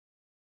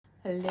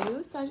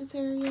Hello,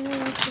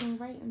 Sagittarius. Getting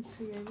right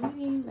into your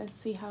reading. Let's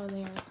see how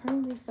they are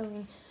currently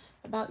feeling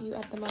about you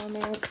at the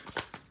moment.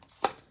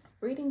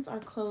 Readings are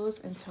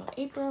closed until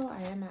April.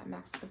 I am at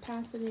max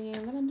capacity,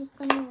 and then I'm just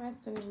going to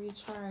rest and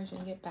recharge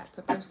and get back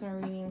to personal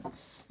readings.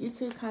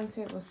 YouTube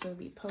content will still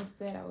be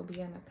posted. I will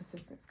be on a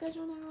consistent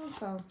schedule now,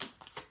 so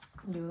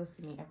you will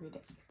see me every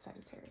day,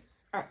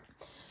 Sagittarius. All right,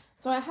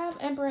 so I have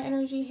Emperor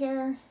energy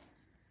here.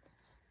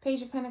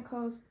 Page of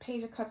Pentacles,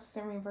 Page of Cups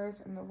in reverse,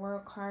 and the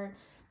World card.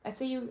 I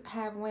see you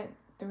have went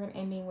through an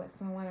ending with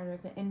someone, or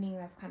there's an ending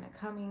that's kind of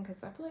coming,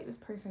 because I feel like this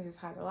person just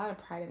has a lot of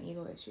pride and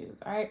ego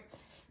issues. All right,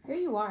 here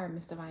you are,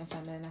 Miss Divine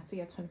Feminine. I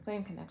see a twin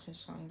flame connection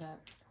showing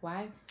up.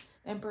 Why?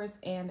 The Empress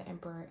and the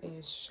Emperor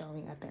is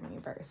showing up in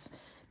reverse.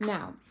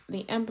 Now,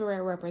 the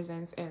Emperor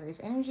represents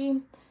Aries energy.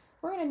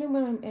 We're in a new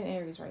moon in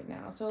Aries right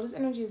now, so this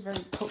energy is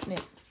very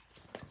potent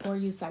for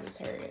you,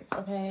 Sagittarius,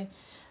 okay?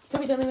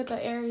 Could be dealing with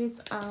the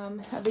Aries,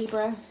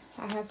 Libra.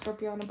 I have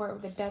Scorpio on the board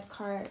with the Death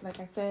card.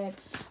 Like I said,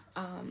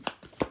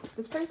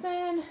 this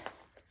person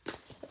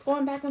is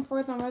going back and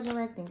forth on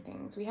resurrecting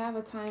things. We have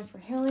a time for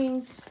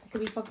healing. They could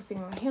be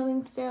focusing on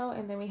healing still.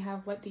 And then we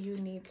have, what do you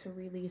need to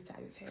release,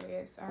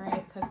 Sagittarius? All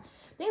right, because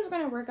things are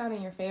going to work out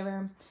in your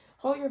favor.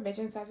 Hold your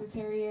vision,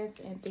 Sagittarius,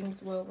 and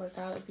things will work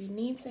out. If you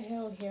need to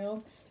heal,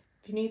 heal.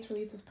 If you need to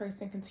release this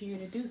person, continue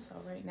to do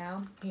so. Right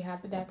now, you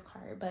have the Death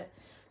card. But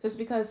just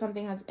because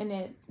something has in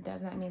it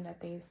does not mean that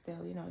they still,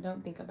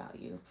 don't think about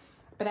you.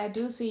 But I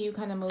do see you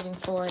kind of moving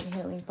forward,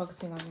 healing,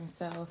 focusing on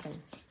yourself, and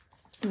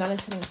not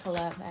attending to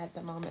love at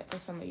the moment for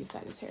some of you,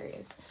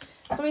 Sagittarius.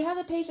 So we have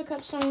the Page of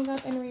Cups showing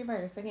up in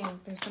reverse. Again,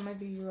 for some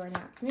of you, you are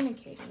not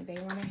communicating. They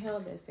want to heal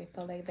this. They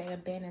feel like they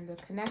abandoned the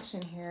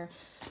connection here.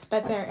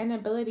 But their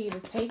inability to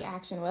take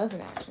action was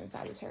an action,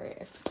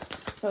 Sagittarius.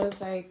 So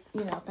it's like,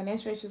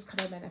 financial issues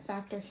could have been a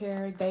factor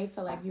here. They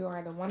feel like you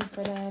are the one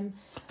for them.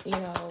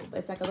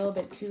 It's like a little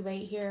bit too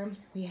late here.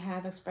 We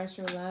have express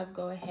your love.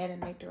 Go ahead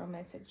and make the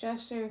romantic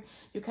gesture.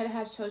 You could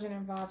have children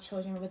involved,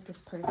 children with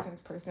this person. This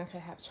person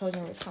could have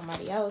children with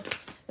somebody else.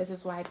 This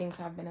is why things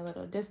have been a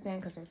little distant,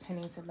 because they're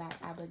tending to lack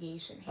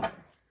obligation here.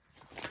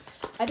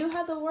 I do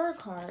have the World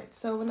card.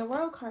 So when the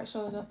World card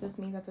shows up, this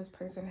means that this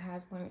person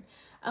has learned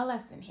a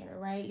lesson here,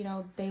 right?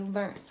 They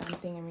learned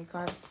something in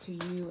regards to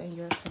you and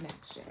your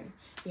connection.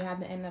 We have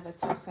the end of a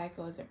tough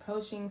cycle is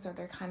approaching, so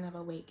they're kind of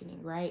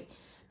awakening, right?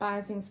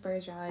 Balancing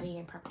spirituality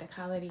and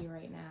practicality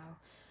right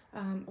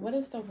now. What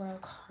is the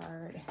World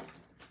card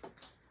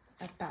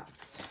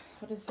about?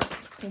 What is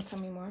this? Can you tell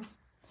me more?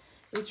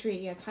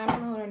 Retreat. Yeah, time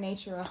alone or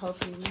nature will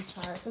help you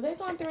recharge. So they're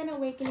going through an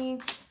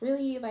awakening,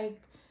 really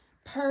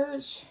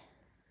purge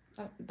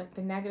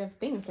the negative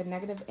things, the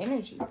negative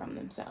energy from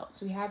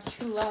themselves. We have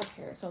true love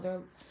here. So their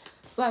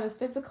love is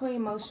physical,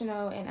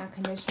 emotional, and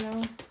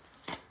unconditional.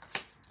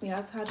 We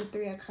also have the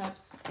Three of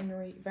Cups in the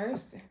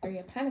reverse, Three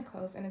of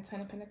Pentacles, and the Ten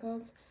of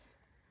Pentacles.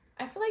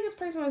 I feel like this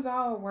person was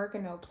all work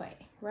and no play,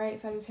 right?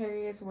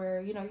 Sagittarius,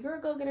 where, you're a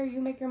go-getter, you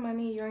make your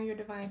money, you're in your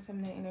divine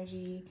feminine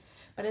energy.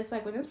 But it's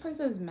like when this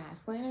person's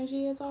masculine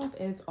energy is off,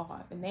 it's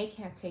off. And they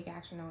can't take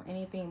action on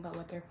anything but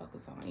what they're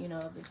focused on.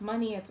 If it's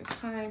money, if there's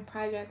time,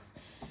 projects,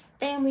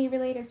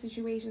 family-related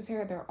situations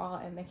here, they're all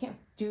in. They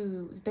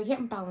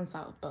can't balance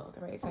out both,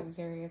 right,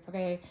 Sagittarius,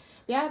 okay?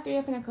 We have Three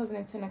of Pentacles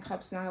and the Ten of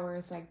Cups now, where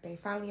it's like they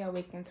finally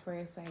awaken to where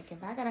it's like,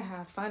 if I gotta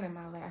have fun in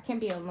my life, I can't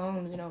be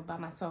alone, by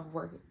myself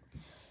working.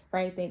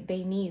 Right?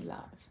 They need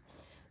love.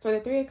 So the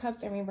Three of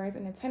Cups in reverse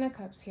and the Ten of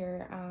Cups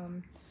here,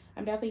 I'm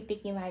definitely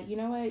thinking like, you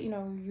know what,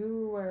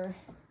 you were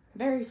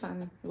very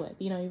fun with,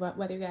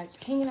 whether you guys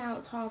were hanging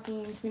out,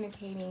 talking,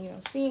 communicating,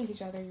 seeing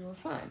each other, you were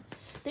fun.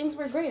 Things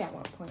were great at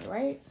one point,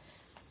 right?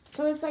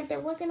 So it's like they're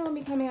working on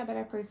becoming a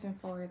better person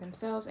for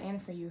themselves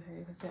and for you here.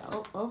 Because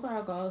the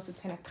overall goal is the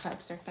Ten of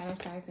Cups. They're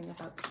fantasizing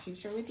about the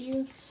future with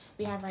you.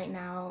 We have right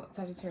now,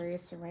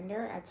 Sagittarius,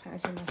 surrender. At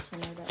times you must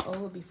surrender the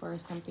old before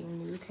something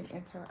new can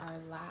enter our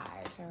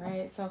lives, all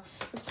right? So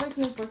this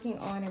person is working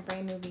on a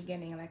brand new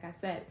beginning. Like I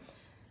said,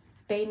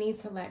 they need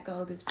to let go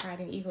of this pride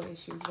and ego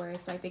issues where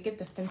it's like they get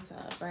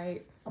defensive,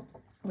 right?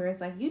 Where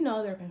it's like,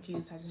 they're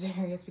confused,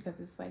 Sagittarius, because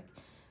it's like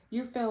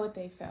you feel what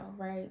they feel,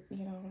 right?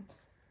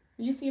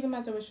 You see them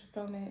as a wish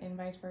fulfillment and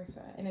vice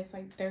versa. And it's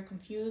like they're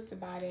confused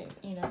about it.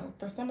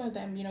 For some of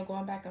them,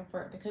 going back and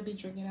forth. They could be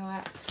drinking a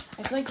lot.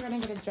 I feel like they're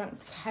going to get a drunk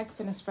text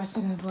and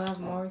expression of love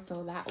more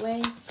so that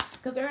way.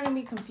 Because they're going to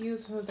be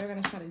confused, so they're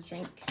going to try to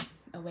drink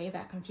away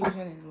that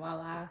confusion. And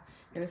voila,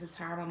 there's a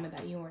tower moment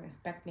that you weren't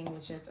expecting,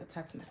 which is a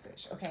text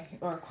message, okay?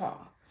 Or a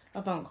call.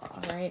 A phone call,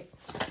 right?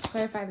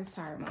 Clarify this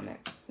tower moment.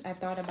 I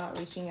thought about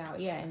reaching out.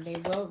 Yeah, and they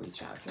will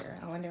reach out here.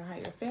 I wonder how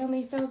your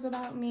family feels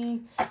about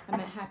me. I'm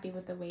not happy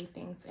with the way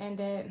things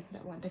ended.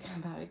 Don't want to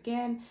come out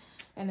again.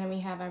 And then we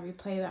have, I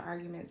replay the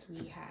arguments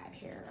we had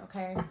here,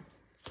 okay?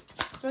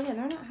 So again,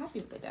 they're not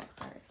happy with the Death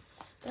card.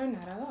 They're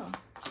not at all.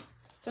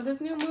 So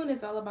this new moon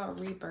is all about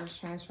rebirth,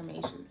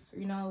 transformations,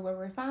 you know, where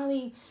we're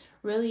finally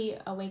really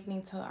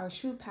awakening to our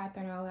true path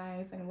in our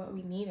lives and what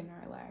we need in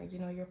our lives. You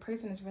know, your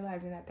person is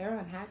realizing that they're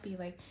unhappy.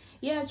 Like,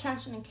 yeah,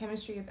 attraction and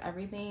chemistry is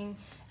everything.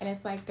 And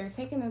it's like they're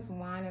taking this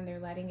wand and they're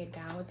letting it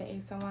down with the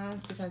Ace of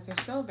Wands because they're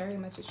still very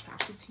much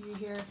attracted to you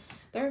here.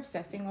 They're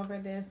obsessing over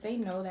this. They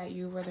know that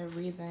you were the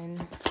reason.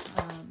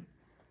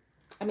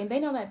 They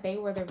know that they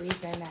were the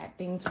reason that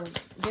things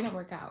didn't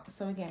work out.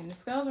 So again, the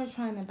scales are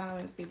trying to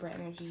balance Libra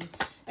energy.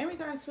 In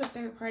regards to a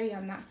third party,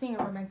 I'm not seeing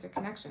a romantic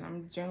connection.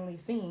 I'm generally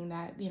seeing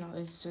that, you know,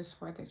 it's just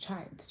for the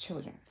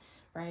children,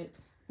 right?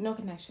 No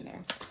connection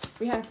there.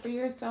 We have free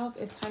yourself.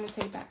 It's time to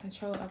take back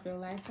control of your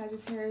life,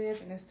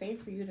 Sagittarius, and it's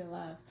safe for you to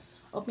love.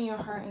 Open your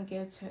heart and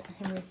give to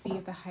and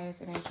receive the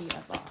highest energy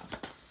of all.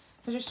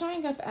 Because you're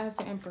showing up as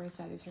the Emperor,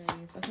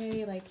 Sagittarius,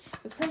 okay? Like,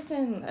 this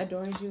person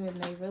adores you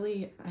and they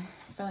really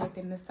feel like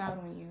they missed out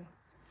on you.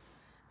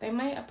 They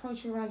might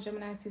approach you around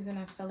Gemini season.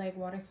 I feel like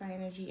water sign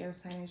energy, air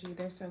sign energy,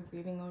 they're so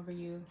grieving over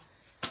you.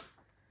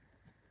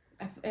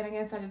 And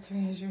again,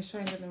 Sagittarius, you're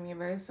showing up in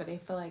reverse, so they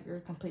feel like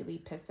you're completely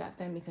pissed at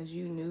them because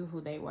you knew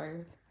who they were.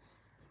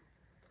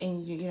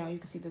 And, you know, you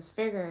can see this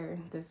figure.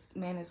 This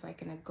man is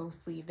like in a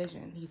ghostly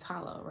vision. He's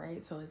hollow,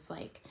 right? So it's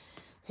like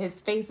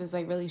his face is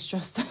like really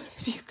stressed out,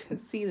 if you can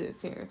see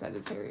this here,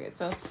 Sagittarius.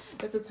 So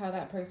this is how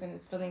that person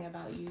is feeling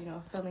about you, you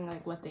know, feeling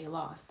like what they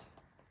lost,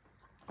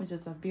 which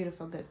is a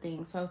beautiful, good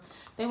thing. So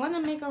they want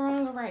to make a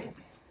wrong or right.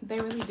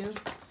 They really do.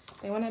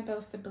 They want to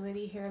build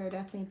stability here. They're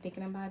definitely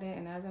thinking about it.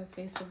 And as I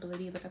say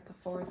stability, look at the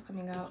fours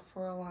coming out.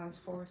 Four of Wands,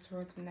 Four of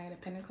Swords, and Knight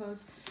of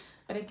Pentacles.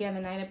 But again,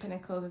 the Knight of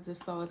Pentacles is the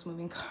slowest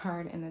moving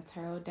card in the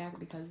tarot deck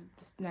because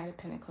this Knight of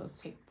Pentacles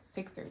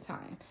takes their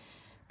time.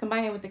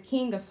 Combine it with the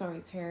King of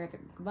Swords here,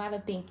 a lot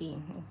of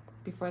thinking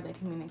before they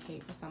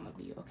communicate for some of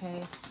you,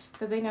 okay?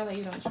 Because they know that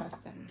you don't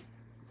trust them.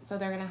 So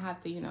they're going to have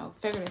to, you know,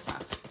 figure this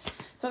out.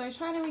 So they're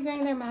trying to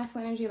regain their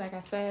masculine energy. Like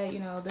I said,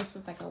 you know, this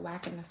was like a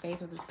whack in the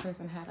face where this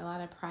person had a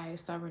lot of pride,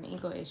 stubborn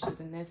ego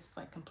issues. And this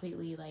like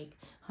completely like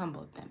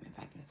humbled them, if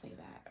I can say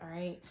that. All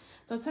right.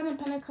 So 10 of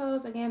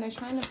Pentacles, again, they're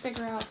trying to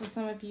figure out for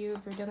some of you,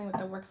 if you're dealing with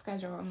the work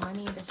schedule or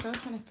money, they're still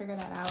trying to figure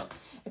that out.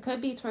 It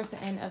could be towards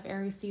the end of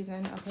Aries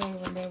season, okay,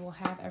 when they will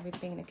have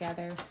everything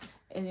together.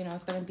 And, you know,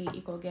 it's going to be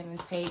equal give and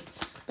take.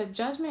 But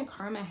judgment,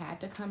 karma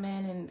had to come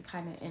in and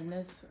kind of end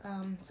this,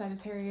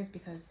 Sagittarius,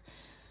 because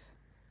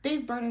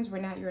these burdens were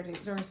not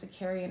yours to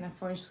carry, and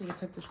unfortunately it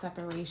took the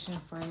separation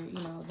for, you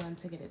know, them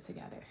to get it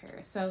together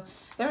here. So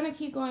they're going to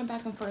keep going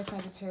back and forth,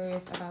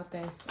 Sagittarius, about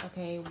this,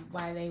 okay,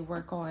 why they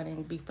work on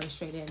and be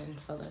frustrated and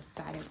feel of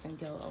sadness and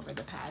guilt over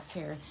the past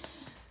here.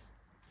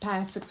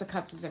 Past Six of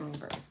Cups is in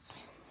reverse.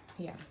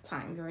 Yeah,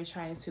 time. You're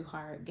trying too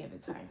hard. Give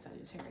it time,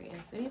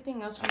 Sagittarius.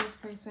 Anything else from this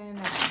person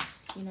that,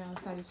 you know,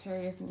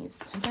 Sagittarius needs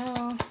to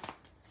know?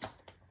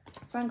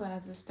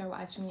 Sunglasses, they're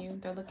watching you.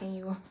 They're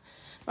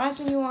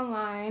watching you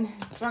online.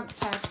 Drunk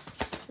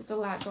texts. There's a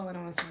lot going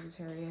on with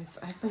Sagittarius.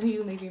 I feel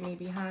you leaving me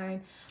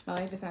behind. My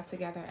life is not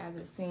together as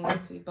it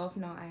seems. We both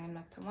know I am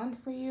not the one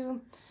for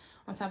you.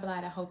 On top of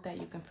that, I hope that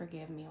you can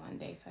forgive me one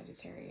day,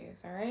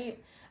 Sagittarius. All right?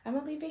 I'm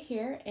going to leave it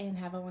here and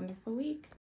have a wonderful week.